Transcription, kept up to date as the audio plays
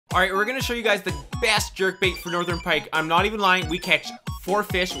All right, we're gonna show you guys the best jerkbait for Northern Pike. I'm not even lying, we catch 4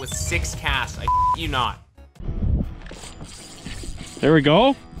 fish with 6 casts. I you not. There we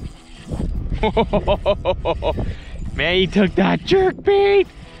go. Man, he took that jerkbait.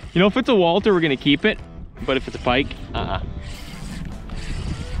 You know, if it's a Walter, we're gonna keep it. But if it's a pike,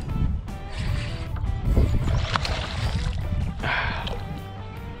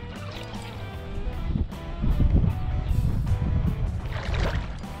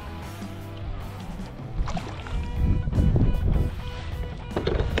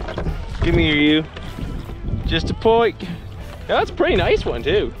 Give me you. Just a pike. Yeah, that's a pretty nice one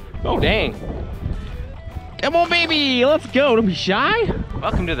too. Oh dang. Come on baby, let's go. Don't be shy.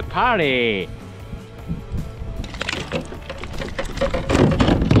 Welcome to the party.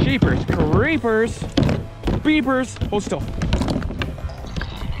 Sheepers, creepers, beepers. Hold still.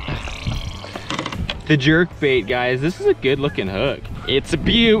 The jerkbait, guys. This is a good looking hook. It's a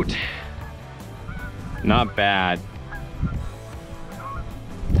beaut. Not bad.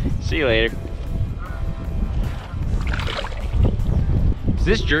 See you later.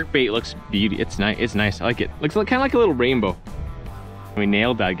 This jerkbait looks beauty. It's nice. It's nice. I like it. Looks kind of like a little rainbow. We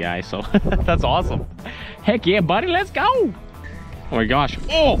nailed that guy, so that's awesome. Heck yeah, buddy. Let's go. Oh my gosh.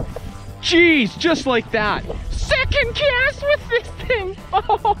 Oh, jeez, just like that. Second cast with this thing.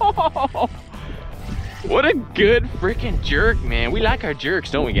 Oh, what a good freaking jerk, man. We like our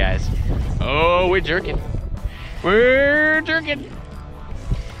jerks, don't we, guys? Oh, we're jerking. We're jerking.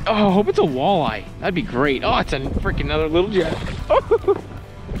 Oh, I hope it's a walleye. That'd be great. Oh, it's a freaking another little jerk. Oh,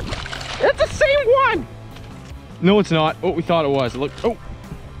 it's the same one. No, it's not. Oh, we thought it was. Look. Oh,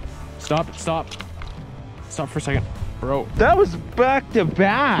 stop it. Stop. Stop for a second. Bro, that was back to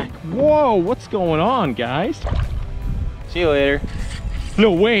back. Whoa, what's going on, guys? See you later.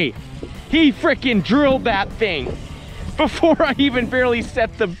 No way. He freaking drilled that thing before I even barely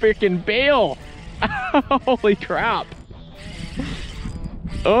set the freaking bail. Holy crap.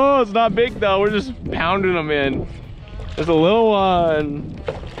 Oh, it's not big though. We're just pounding them in. There's a little one.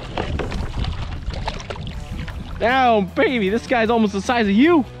 Oh, baby, this guy's almost the size of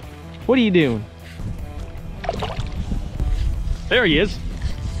you. What are you doing? There he is.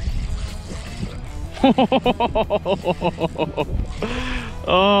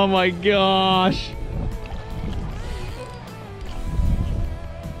 Oh my gosh.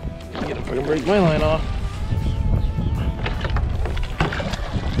 I'm gonna fucking break my line off.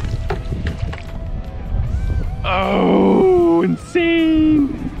 Oh,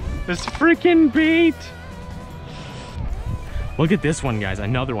 insane. This freaking bait. Look at this one, guys.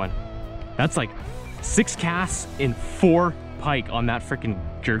 Another one. That's like 6 casts in 4 pike on that freaking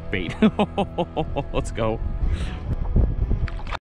jerkbait. Let's go.